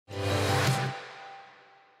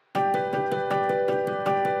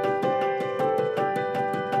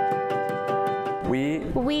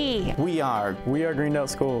We are Greendale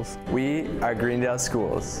Schools. We are Greendale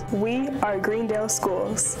Schools. We are Greendale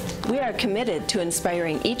Schools. We are committed to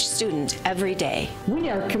inspiring each student every day. We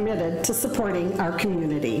are committed to supporting our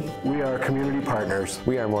community. We are community partners.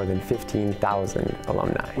 We are more than 15,000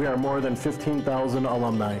 alumni. We are more than 15,000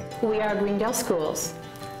 alumni. We are Greendale Schools.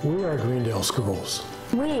 We are Greendale Schools.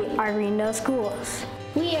 We are Greendale Schools.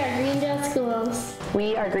 We are Greendale Schools.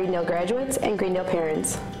 We are Greendale graduates and Greendale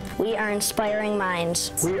parents. We are inspiring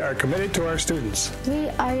minds. We are committed to our students. We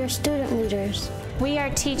are your student leaders. We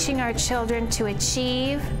are teaching our children to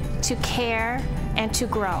achieve, to care, and to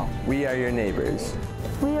grow. We are your neighbors.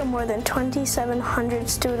 We are more than 2,700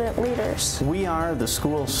 student leaders. We are the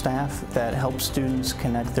school staff that helps students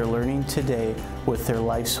connect their learning today with their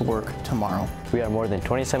life's work tomorrow. We are more than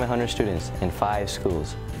 2,700 students in 5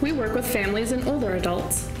 schools. We work with families and older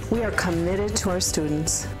adults. We are committed to our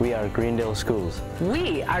students. We are Greendale Schools.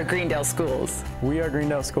 We are Greendale Schools. We are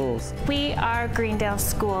Greendale Schools. We are Greendale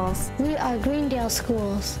Schools. We are Greendale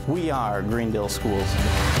Schools. We are Greendale Schools.